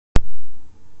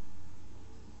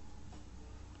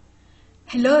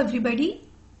Hello everybody,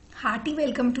 hearty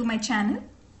welcome to my channel.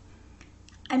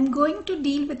 I'm going to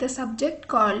deal with a subject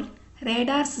called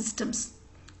radar systems,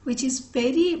 which is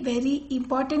very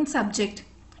important subject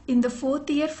in the 4th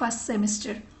year first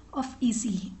semester of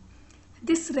ECE.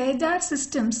 This radar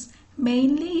systems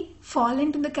mainly fall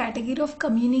into the category of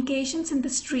communications in the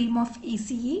stream of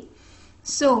ECE.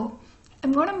 So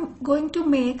I'm going to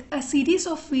make a series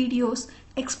of videos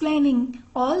explaining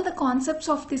all the concepts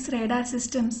of these radar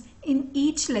systems in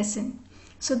each lesson.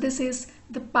 So this is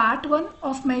the part 1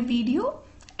 of my video,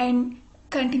 and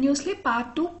continuously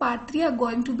part 2, part 3 are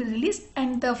going to be released,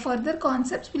 and the further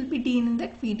concepts will be dealt in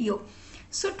that video.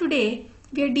 So today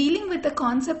we are dealing with a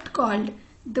concept called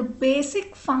the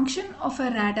basic function of a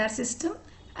radar system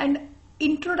and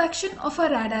introduction of a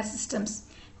radar systems,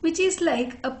 which is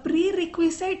like a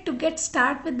prerequisite to get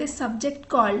started with this subject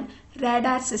called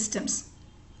radar systems.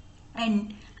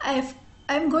 And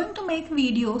I'm going to make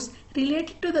videos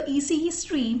related to the ECE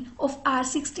stream of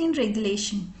R16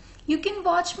 regulation. You can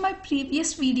watch my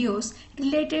previous videos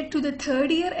related to the 3rd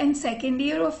year and 2nd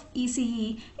year of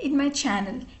ECE in my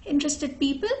channel. Interested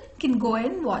people can go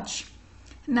and watch.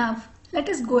 Now let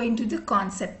us go into the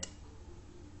concept.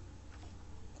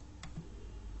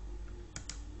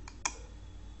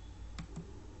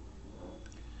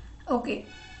 Okay,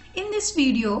 in this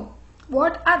video,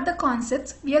 what are the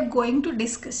concepts we are going to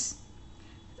discuss?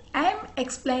 I am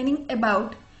explaining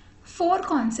about 4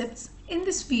 concepts in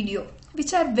this video,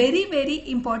 which are very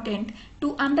important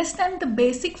to understand the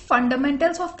basic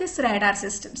fundamentals of this radar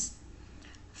systems.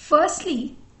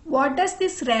 Firstly, what does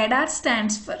this radar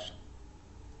stands for?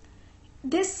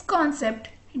 This concept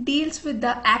deals with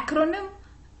the acronym,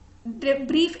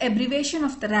 brief abbreviation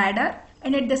of the radar,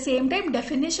 and at the same time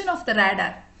definition of the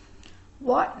radar.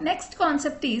 What next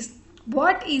concept is,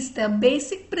 what is the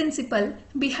basic principle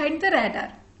behind the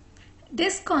radar?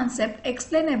 This concept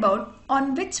explains about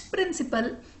on which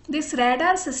principle these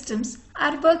radar systems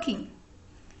are working.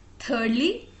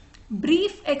 Thirdly,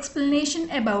 brief explanation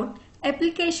about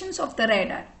applications of the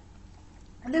radar.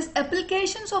 This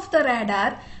applications of the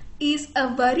radar is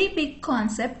a very big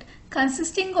concept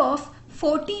consisting of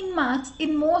 14 marks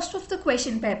in most of the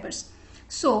question papers.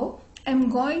 So I'm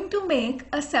going to make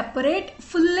a separate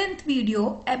full-length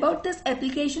video about this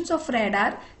applications of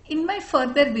radar in my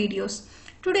further videos.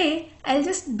 Today I'll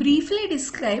just briefly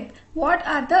describe what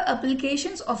are the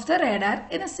applications of the radar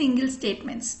in a single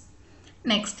statements.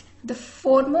 Next, the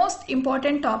foremost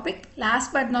important topic,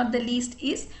 last but not the least,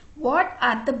 is what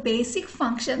are the basic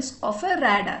functions of a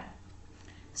radar.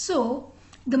 So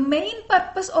the main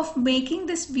purpose of making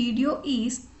this video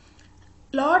is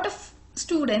lot of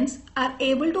students are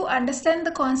able to understand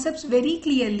the concepts very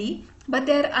clearly, but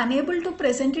they are unable to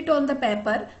present it on the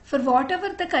paper for whatever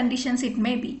the conditions it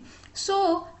may be.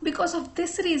 So because of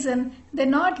this reason, they're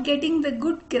not getting the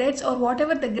good grades or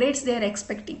whatever the grades they are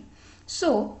expecting.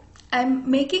 So I'm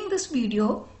making this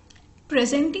video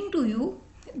presenting to you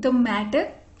the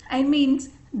matter,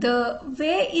 the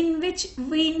way in which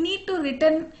we need to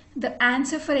return the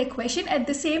answer for a question, at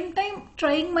the same time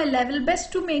trying my level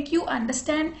best to make you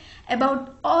understand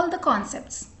about all the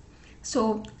concepts.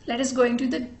 So let us go into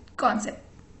the concept.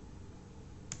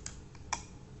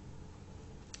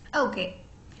 Okay,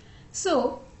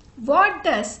 so what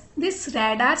does this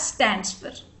radar stands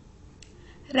for?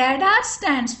 Radar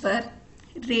stands for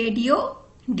radio,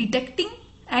 detecting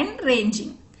and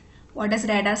ranging. What does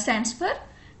radar stands for?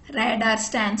 Radar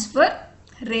stands for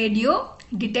radio,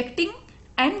 detecting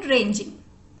and ranging.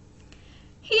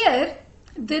 Here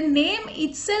the name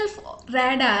itself,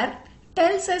 radar,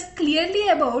 tells us clearly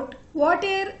about what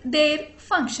are their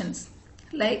functions.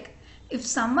 Like if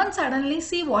someone suddenly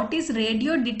see what is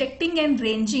radio, detecting and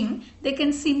ranging, they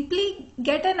can simply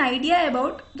get an idea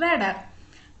about radar.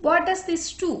 What does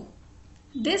this do?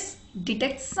 This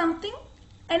detects something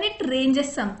and it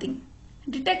ranges something.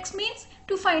 Detects means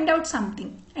to find out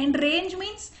something, and range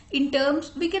means in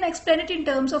terms, we can explain it in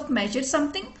terms of measure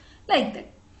something like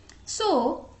that.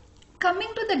 So coming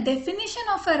to the definition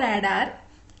of a radar,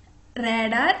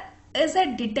 radar is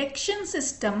a detection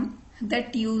system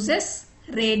that uses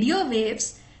radio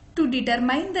waves to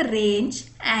determine the range,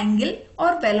 angle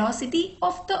or velocity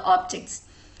of the objects.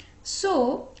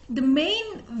 So the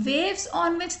main waves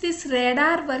on which this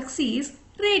radar works is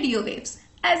radio waves,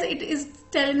 as it is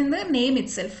telling in the name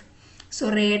itself. So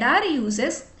radar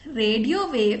uses radio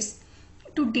waves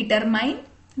to determine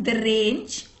the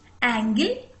range,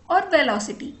 angle or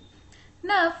velocity.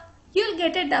 Now you'll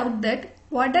get a doubt that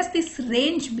what does this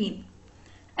range mean?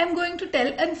 I'm going to tell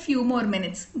in few more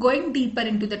minutes, going deeper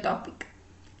into the topic,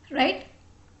 right?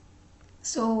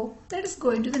 So let us go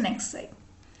into the next slide.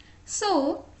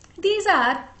 So These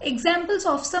are examples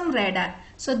of some radar.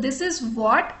 So this is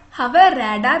how a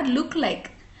radar look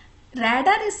like.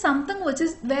 Radar is something which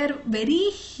is where very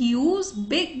huge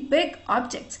big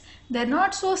objects. They're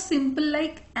not so simple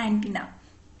like antenna.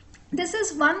 This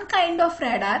is one kind of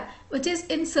radar which is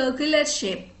in circular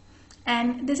shape,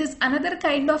 and this is another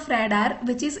kind of radar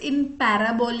which is in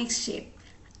parabolic shape.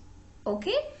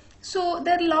 Okay, so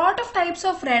there are a lot of types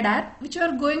of radar which we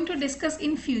are going to discuss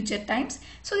in future times.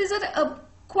 So these are a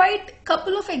quite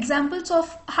couple of examples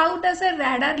of how does a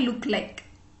radar look like.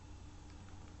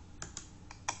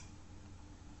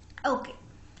 Okay,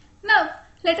 now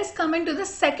let us come into the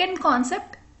second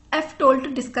concept I've told to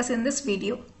discuss in this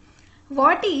video.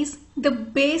 What is the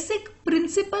basic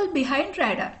principle behind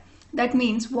radar? That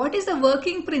means what is the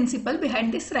working principle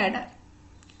behind this radar?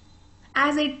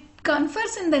 As it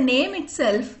confers in the name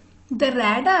itself, the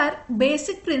radar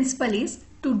basic principle is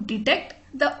to detect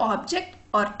the object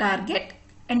or target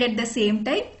and at the same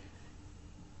time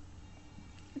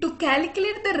to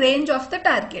calculate the range of the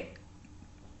target.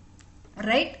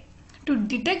 Right? To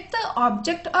detect the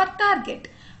object or target.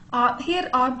 Here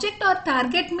object or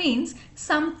target means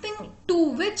something to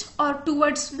which or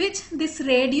towards which these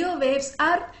radio waves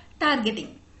are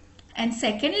targeting. And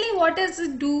secondly, what does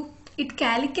it do? It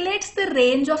calculates the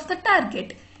range of the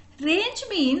target. Range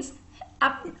means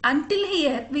up until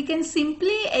here we can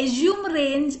simply assume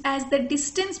range as the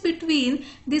distance between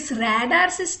this radar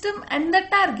system and the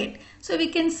target. So we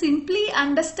can simply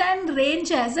understand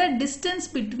range as a distance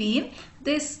between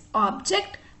this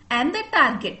object and the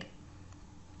target.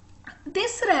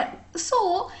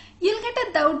 So you'll get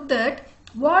a doubt that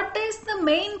what is the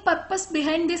main purpose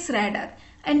behind this radar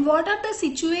and what are the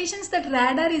situations that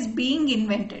radar is being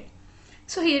invented.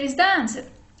 So here is the answer.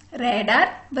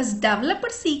 Radar was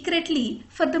developed secretly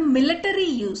for the military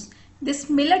use. This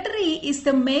military is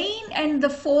the main and the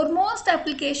foremost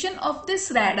application of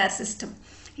this radar system.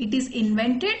 It is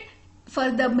invented for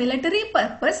the military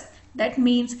purpose, that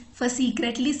means for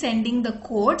secretly sending the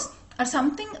codes or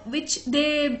something which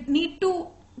they need to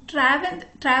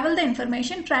travel the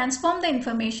information, transform the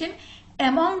information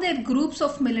among their groups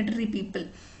of military people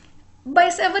by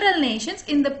several nations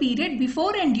in the period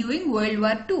before and during World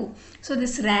War II. So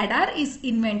this radar is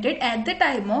invented at the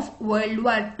time of World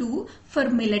War II for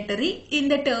military in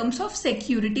the terms of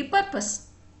security purpose.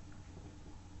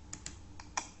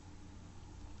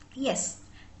 Yes.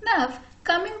 Now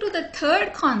coming to the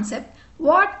third concept,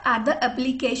 what are the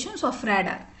applications of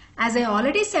radar? As I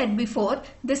already said before,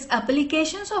 this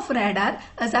applications of radar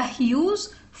is a huge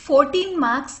 14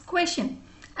 marks question.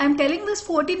 I am telling this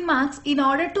 14 marks in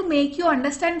order to make you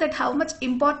understand that how much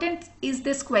important is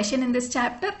this question in this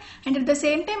chapter and at the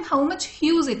same time how much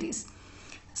huge it is.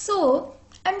 So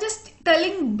I am just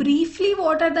telling briefly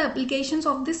what are the applications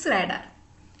of this radar.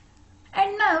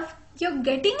 And now you're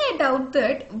getting a doubt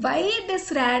that why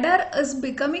this radar is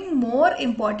becoming more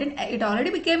important. It already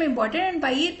became important and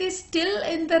why it is still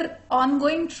in the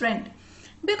ongoing trend.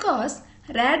 Because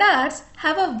radars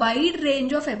have a wide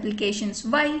range of applications.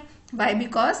 Why?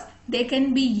 Because they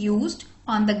can be used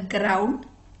on the ground,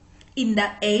 in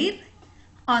the air,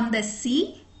 on the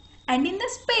sea and in the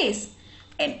space.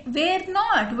 And where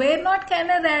not can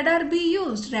a radar be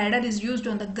used? Radar is used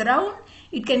on the ground,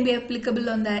 it can be applicable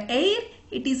on the air,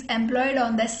 it is employed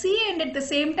on the sea and at the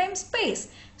same time space.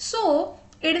 So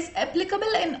it is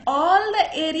applicable in all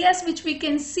the areas which we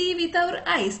can see with our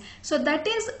eyes. So that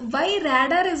is why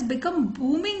radar has become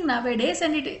booming nowadays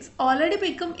and it is already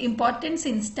become important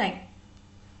since time.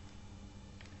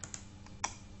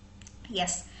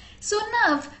 Yes. So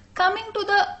now coming to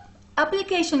the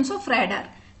applications of radar.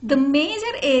 The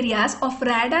major areas of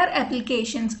radar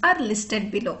applications are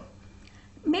listed below.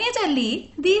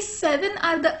 Majorly, these 7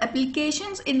 are the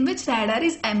applications in which radar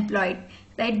is employed.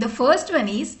 Right? The first one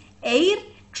is air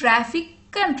traffic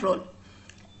control.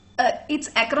 Its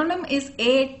acronym is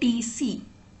ATC.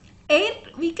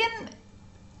 We can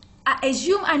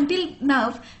assume until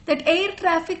now that air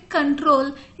traffic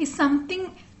control is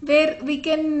something where we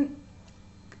can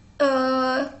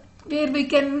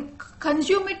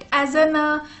consume it as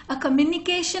a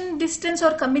communication distance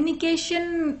or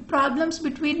communication problems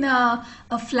between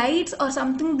flights or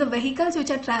something, the vehicles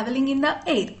which are traveling in the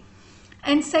air.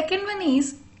 And second one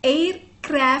is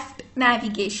aircraft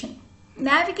navigation.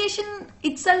 Navigation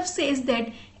itself says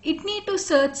that it need to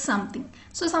search something.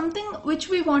 So something which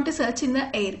we want to search in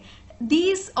the air.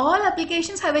 These all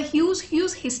applications have a huge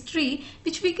history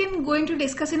which we can going to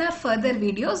discuss in our further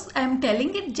videos. I am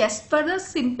telling it just for the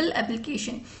simple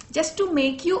application, just to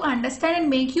make you understand and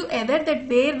make you aware that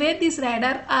where these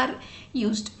radar are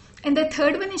used. And the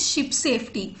third one is ship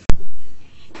safety.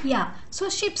 Yeah, so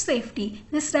ship safety.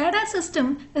 This radar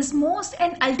system is most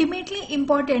and ultimately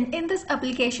important in this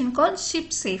application called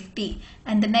ship safety.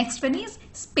 And the next one is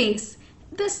space.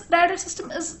 This radar system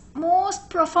is most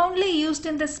profoundly used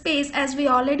in the space, as we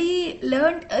already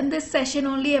learned in this session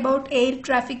only about air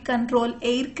traffic control,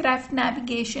 aircraft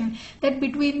navigation, that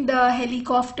between the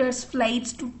helicopters,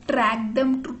 flights, to track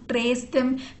them, to trace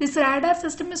them, this radar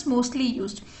system is mostly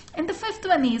used. And the fifth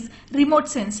one is remote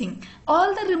sensing.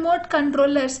 All the remote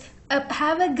controllers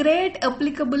have a great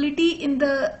applicability in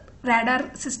the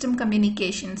radar system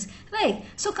communications, right?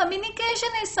 So communication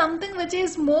is something which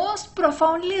is most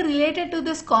profoundly related to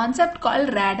this concept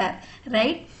called radar,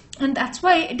 right? And that's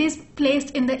why it is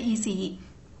placed in the ECE.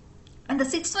 And the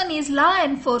sixth one is law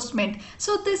enforcement.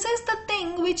 So this is the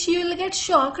thing which you will get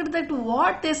shocked, that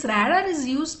what this radar is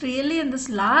used really in this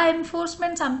law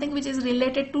enforcement, something which is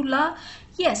related to law.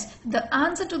 Yes, the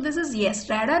answer to this is yes.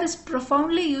 Radar is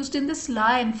profoundly used in this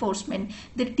law enforcement.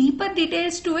 The deeper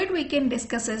details to it we can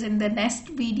discuss this in the next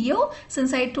video,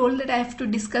 since I told that I have to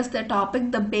discuss the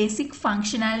topic, the basic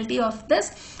functionality of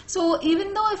this. So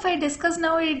even though if I discuss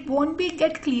now, it won't be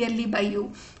get clearly by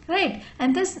you. Right,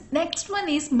 and this next one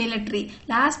is military.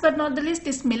 Last but not the least,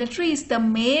 this military is the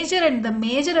major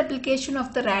application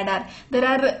of the radar. There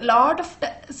are a lot of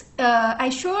I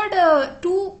showed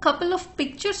couple of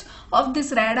pictures of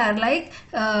this radar, like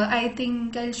I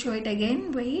think I'll show it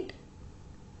again. Wait.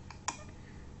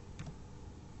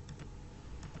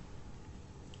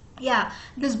 Yeah,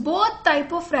 this both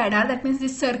type of radar, that means the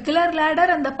circular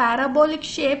radar and the parabolic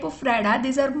shape of radar,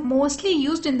 these are mostly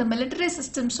used in the military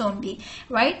systems only,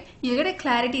 right? You get a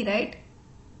clarity, right?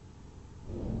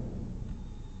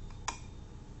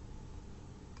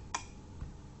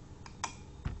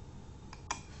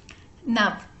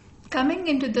 Now, coming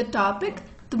into the topic,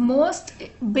 the most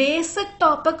basic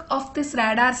topic of this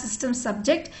radar system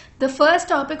subject, the first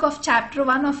topic of chapter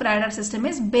 1 of radar system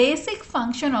is basic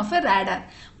function of a radar.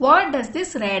 What does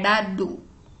this radar do?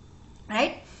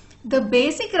 Right? The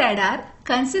basic radar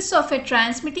consists of a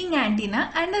transmitting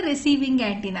antenna and a receiving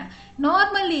antenna.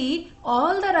 Normally,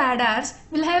 all the radars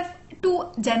will have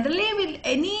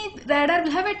any radar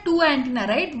will have a two antenna,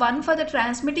 right? One for the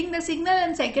transmitting the signal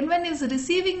and second one is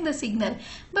receiving the signal.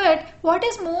 But what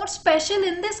is more special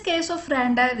in this case of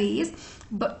radar is,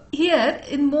 here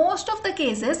in most of the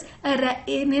cases,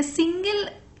 in a single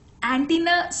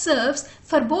antenna serves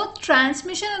for both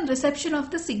transmission and reception of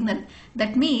the signal.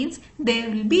 That means there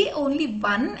will be only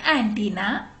one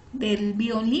antenna. There will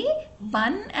be only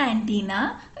one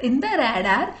antenna in the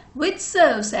radar which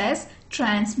serves as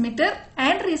transmitter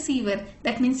and receiver.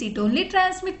 That means it only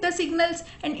transmits the signals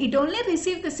and it only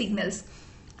receives the signals.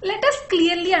 Let us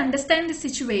clearly understand the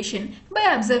situation by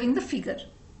observing the figure.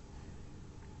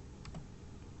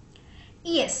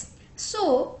 Yes,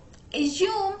 so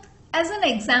assume as an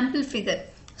example figure.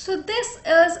 So this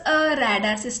is a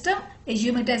radar system.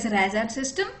 Assume it as a radar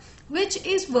system which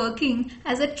is working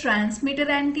as a transmitter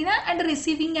antenna and a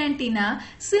receiving antenna.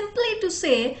 Simply to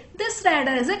say, this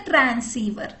radar is a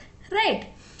transceiver, right?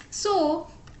 So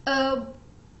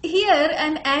here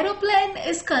an aeroplane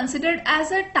is considered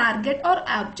as a target or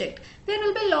object. There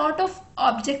will be a lot of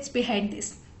objects behind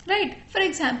this, right? For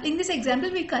example, in this example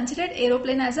we considered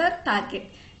aeroplane as a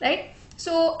target, right?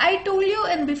 So I told you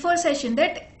in before session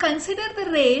that consider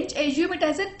the range, assume it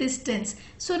as a distance.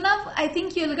 So now I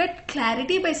think you'll get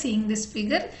clarity by seeing this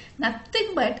figure.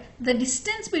 Nothing but the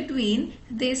distance between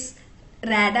this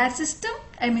radar system,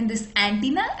 I mean this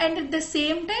antenna, and at the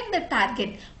same time the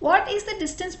target. What is the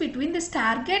distance between this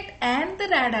target and the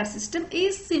radar system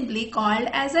is simply called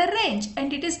as a range,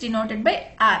 and it is denoted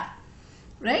by R,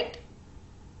 right?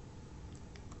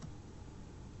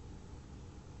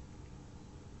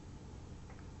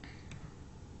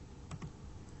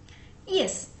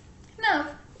 Yes. Now,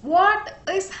 what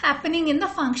is happening in the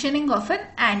functioning of an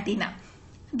antenna?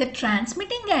 The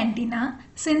transmitting antenna,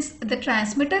 since the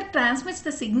transmitter transmits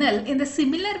the signal, in the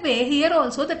similar way here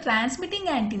also the transmitting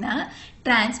antenna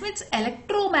transmits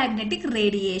electromagnetic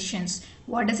radiations.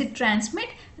 What does it transmit?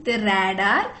 The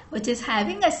radar, which is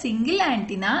having a single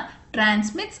antenna,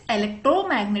 transmits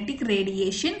electromagnetic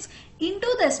radiations into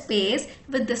the space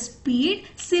with the speed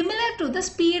similar to the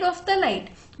speed of the light.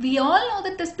 We all know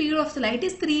that the speed of the light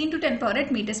is 3 into 10 power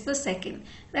 8 meters per second,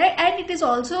 right? And it is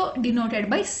also denoted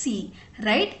by C,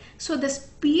 right? So the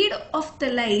speed of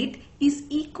the light is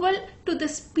equal to the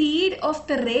speed of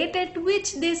the rate at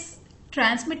which this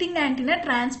transmitting antenna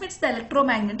transmits the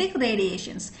electromagnetic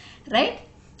radiations, right?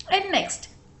 And next,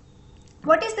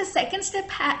 what is the second step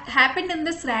happened in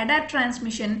this radar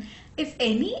transmission? If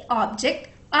any object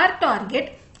or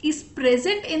target is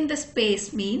present in the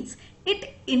space, means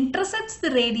it intercepts the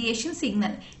radiation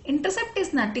signal. Intercept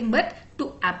is nothing but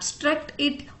to obstruct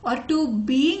it or to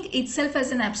being itself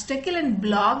as an obstacle and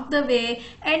block the way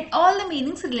and all the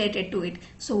meanings related to it.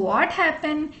 So what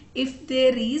happens if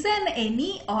there is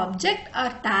any object or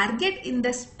target in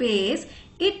the space,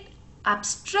 it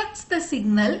obstructs the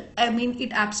signal,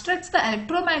 it obstructs the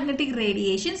electromagnetic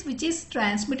radiations which is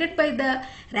transmitted by the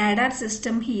radar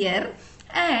system here,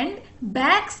 and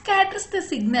backscatters the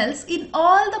signals in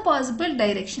all the possible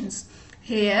directions.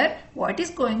 Here what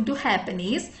is going to happen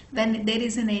is, when there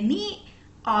is any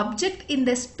object in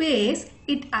the space,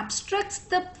 it obstructs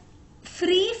the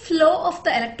free flow of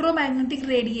the electromagnetic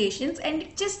radiations and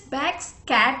it just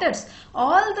backscatters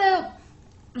all the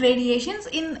radiations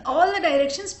in all the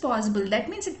directions possible. That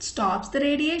means it stops the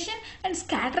radiation and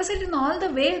scatters it in all the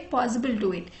way possible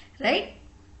to it, right?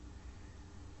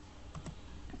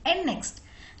 And next,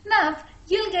 now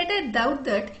you'll get a doubt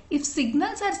that if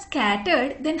signals are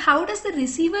scattered, then how does the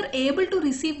receiver able to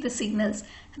receive the signals,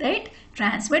 right?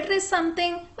 Transmitter is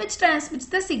something which transmits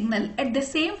the signal. At the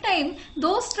same time,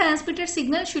 those transmitted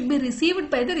signals should be received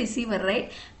by the receiver,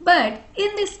 right? But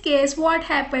in this case, what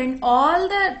happened? All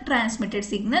the transmitted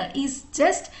signal is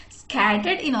just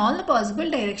scattered in all the possible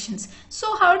directions.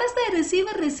 So how does the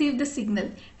receiver receive the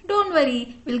signal? Don't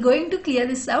worry, we're going to clear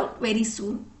this out very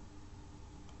soon.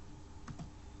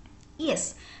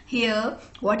 Yes, here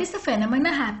what is the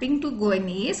phenomena happening to go on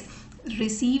is,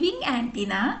 receiving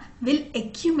antenna will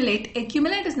accumulate.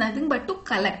 Accumulate is nothing but to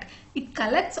collect. It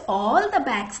collects all the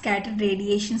backscattered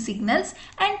radiation signals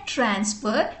and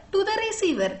transfer to the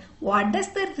receiver. What does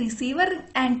the receiver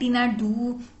antenna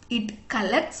do? It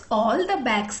collects all the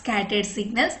backscattered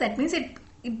signals. That means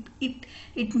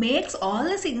it makes all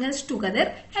the signals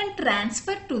together and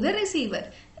transfer to the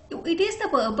receiver. It is the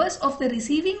purpose of the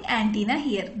receiving antenna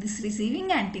here. This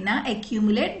receiving antenna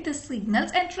accumulates the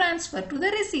signals and transfer to the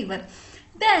receiver.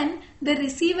 Then the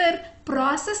receiver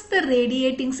processes the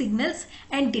radiating signals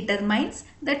and determines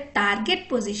the target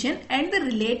position and the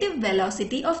relative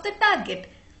velocity of the target.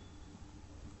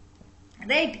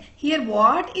 Right? Here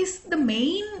what is the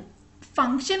main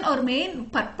function or main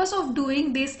purpose of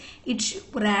doing this?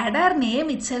 Radar name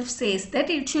itself says that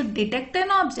it should detect an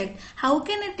object. How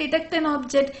can it detect an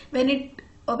object? When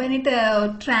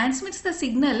it transmits the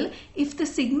signal, if the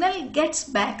signal gets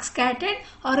backscattered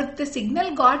or if the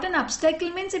signal got an obstacle,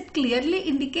 means it clearly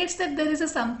indicates that there is a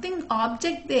something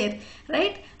object there,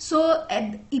 right? So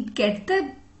it gets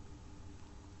the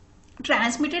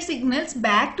transmitted signals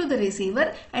back to the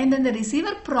receiver, and then the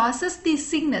receiver processes these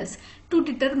signals to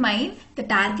determine the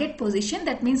target position,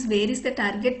 that means where is the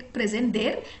target present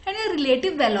there, and a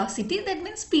relative velocity, that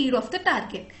means speed of the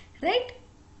target, right?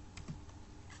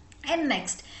 And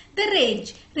next, the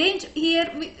range. Range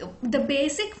here, the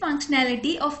basic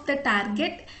functionality of the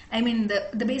target,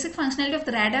 the basic functionality of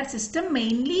the radar system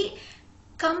mainly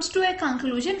comes to a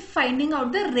conclusion finding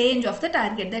out the range of the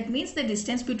target. That means the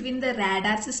distance between the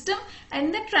radar system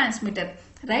and the transmitter,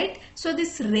 right? So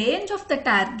this range of the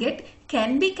target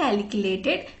can be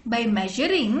calculated by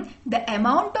measuring the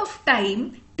amount of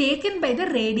time taken by the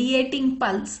radiating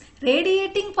pulse.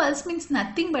 Radiating pulse means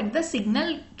nothing but the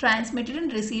signal transmitted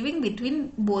and receiving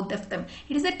between both of them.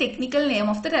 It is the technical name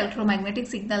of the electromagnetic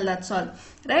signal, that's all,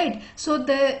 right? So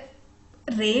the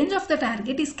range of the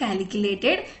target is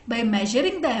calculated by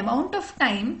measuring the amount of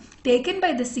time taken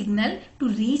by the signal to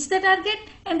reach the target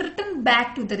and return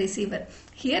back to the receiver.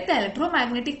 Here the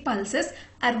electromagnetic pulses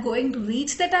are going to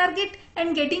reach the target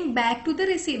and getting back to the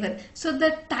receiver. So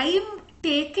the time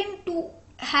taken to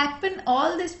happen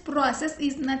all this process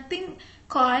is nothing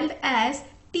called as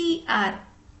TR.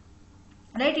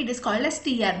 Right? It is called as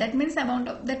TR. That means amount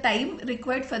of the time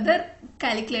required for the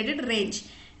calculated range.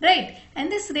 Right?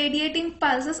 And this radiating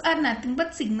pulses are nothing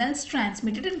but signals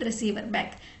transmitted and receiver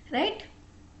back. Right?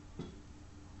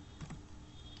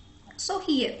 So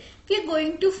here we are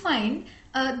going to find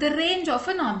the range of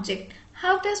an object.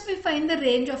 How does we find the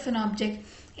range of an object?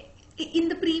 In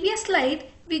the previous slide,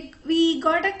 we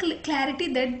got a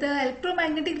clarity that the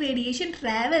electromagnetic radiation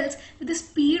travels with the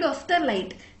speed of the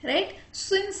light, right?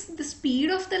 Since the speed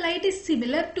of the light is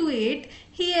similar to it,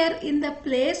 here in the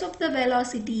place of the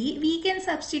velocity, we can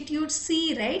substitute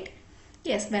c, right?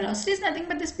 Yes, velocity is nothing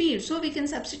but the speed, so we can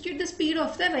substitute the speed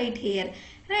of the light here,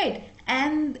 right?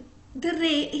 And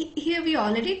here we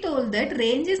already told that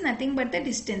range is nothing but the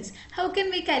distance. How can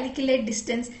we calculate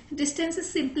distance? Distance is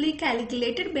simply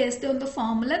calculated based on the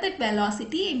formula that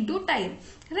velocity into time,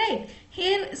 right?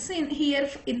 Here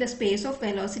in the space of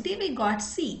velocity we got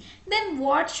c. Then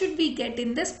what should we get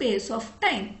in the space of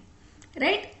time,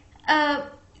 right?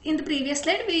 in the previous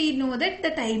slide we know that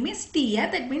the time is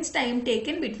TR, that means time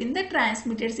taken between the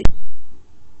transmitted signal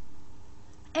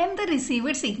and the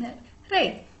received signal,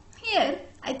 right? Here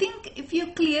I think if you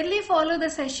clearly follow the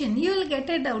session, you will get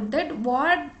a doubt that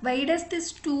why does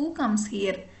this 2 comes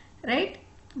here, right?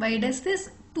 Why does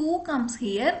this 2 comes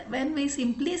here? When we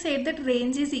simply said that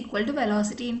range is equal to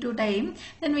velocity into time,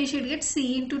 then we should get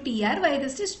C into TR. Why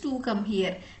does this 2 come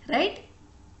here, right?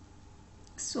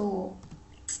 So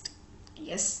next,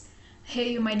 yes, here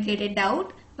you might get a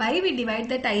doubt why we divide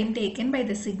the time taken by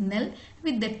the signal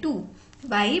with the 2.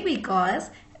 Why? Because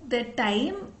the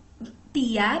time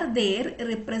TR there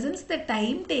represents the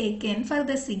time taken for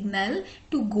the signal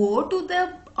to go to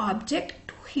the object,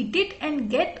 to hit it and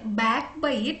get back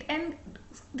by it and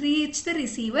reach the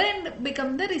receiver and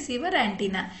become the receiver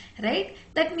antenna, right?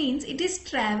 That means it is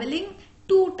traveling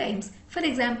 2 times. For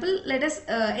example, let us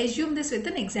assume this with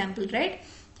an example, right?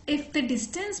 If the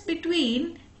distance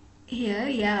between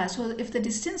here, so if the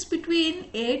distance between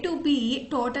A to B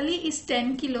totally is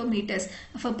 10 kilometers,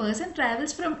 if a person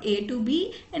travels from A to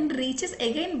B and reaches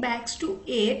again back to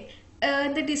A,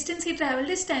 the distance he traveled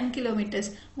is 10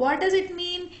 kilometers. What does it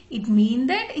mean? It means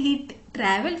that he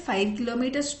traveled 5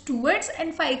 kilometers towards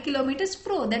and 5 kilometers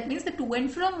fro. That means the to and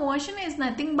fro motion is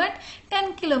nothing but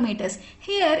 10 kilometers.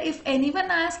 Here, if anyone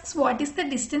asks what is the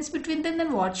distance between them,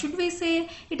 then what should we say?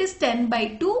 It is 10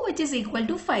 by 2, which is equal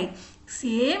to 5.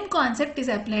 Same concept is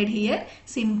applied here.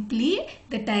 Simply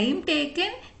the time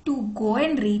taken to go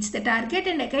and reach the target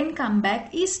and again come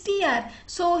back is TR.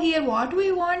 So here what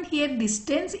we want here,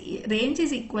 distance range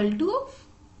is equal to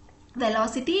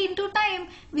velocity into time,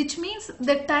 which means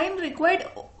the time required,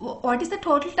 what is the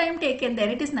total time taken there?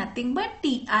 It is nothing but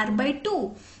TR by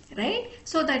 2, right?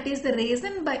 So that is the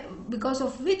reason because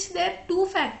of which there 2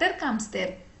 factor comes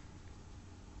there.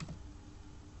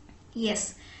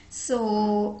 Yes,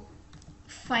 so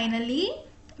finally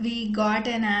we got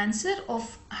an answer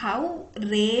of how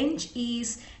range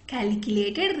is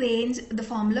calculated. Range, the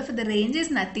formula for the range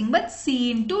is nothing but C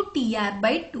into TR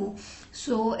by 2.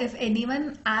 So if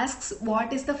anyone asks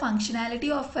what is the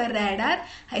functionality of a radar,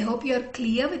 I hope you are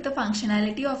clear with the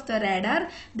functionality of the radar.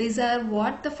 These are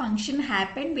what the function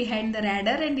happened behind the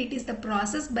radar, and it is the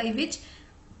process by which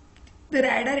the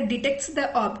radar detects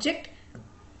the object.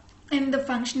 And the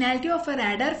functionality of a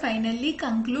radar finally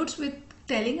concludes with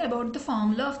telling about the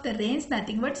formula of the range,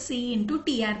 nothing but C into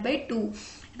TR by 2,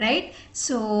 right?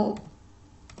 So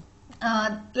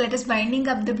let us winding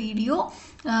up the video.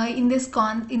 In this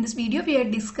video we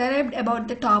have described about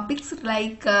the topics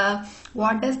like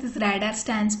what does this radar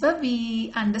stands for.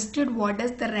 We understood what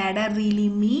does the radar really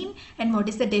mean and what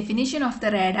is the definition of the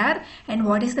radar and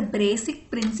what is the basic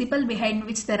principle behind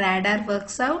which the radar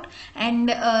works out,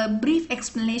 and a brief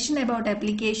explanation about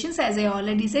applications. As I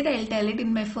already said, I will tell it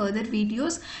in my further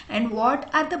videos, and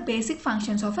what are the basic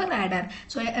functions of a radar.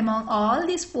 So among all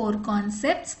these four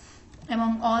concepts,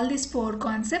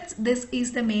 this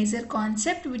is the major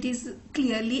concept which is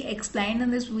clearly explained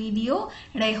in this video,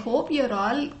 and I hope you're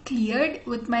all cleared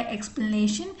with my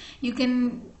explanation. You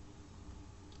can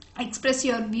express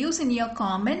your views in your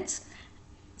comments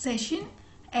session,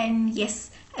 and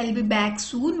yes, I'll be back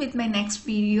soon with my next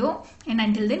video, and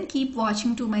until then keep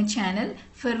watching to my channel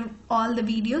for all the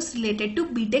videos related to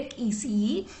Btech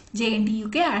Ece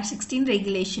JNTUK R16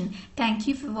 regulation. Thank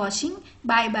you for watching.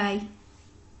 Bye bye.